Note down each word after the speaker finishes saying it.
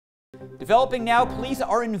Developing now, police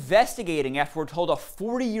are investigating after we're told a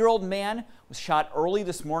 40-year-old man was shot early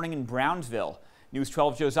this morning in Brownsville. News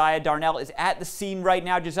 12 Josiah Darnell is at the scene right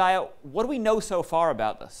now. Josiah, what do we know so far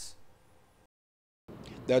about this?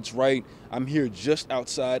 That's right. I'm here just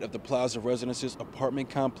outside of the Plaza Residences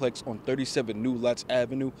apartment complex on 37 New Lots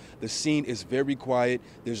Avenue. The scene is very quiet.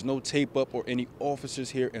 There's no tape up or any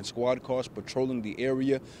officers here and squad cars patrolling the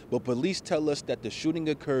area, but police tell us that the shooting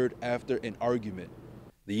occurred after an argument.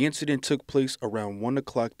 The incident took place around 1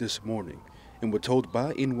 o'clock this morning, and we're told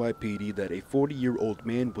by NYPD that a 40-year-old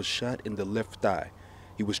man was shot in the left thigh.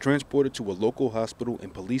 He was transported to a local hospital,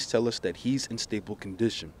 and police tell us that he's in stable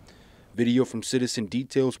condition. Video from Citizen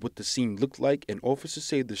details what the scene looked like, and officers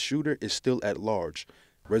say the shooter is still at large.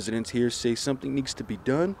 Residents here say something needs to be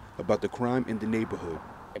done about the crime in the neighborhood.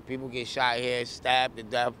 If people get shot here, stabbed to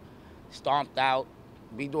death, stomped out,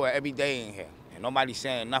 we do it every day in here, and nobody's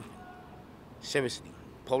saying nothing. Seriously.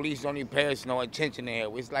 Police don't even pay us no attention in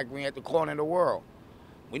here. It's like we're at the corner of the world.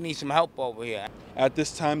 We need some help over here. At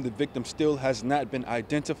this time, the victim still has not been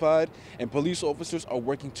identified, and police officers are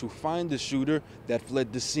working to find the shooter that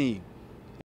fled the scene.